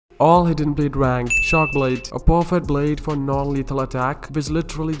All Hidden Blade rank. Shock Blade, a perfect blade for non-lethal attack which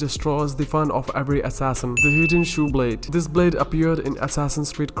literally destroys the fun of every assassin. The Hidden Shoe Blade. This blade appeared in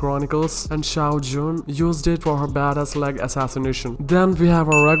Assassin's Creed Chronicles and Shao Jun used it for her badass leg assassination. Then we have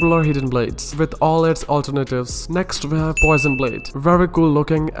our regular Hidden Blades with all its alternatives. Next we have Poison Blade. Very cool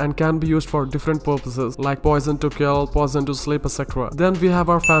looking and can be used for different purposes like poison to kill, poison to sleep, etc. Then we have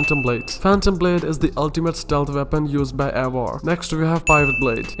our Phantom Blade. Phantom Blade is the ultimate stealth weapon used by Eivor. Next we have Pivot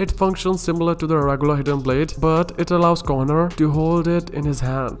Blade. It functions similar to the regular Hidden Blade, but it allows Connor to hold it in his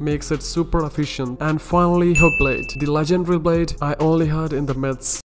hand, makes it super efficient. And finally Hook Blade, the legendary blade I only heard in the myths.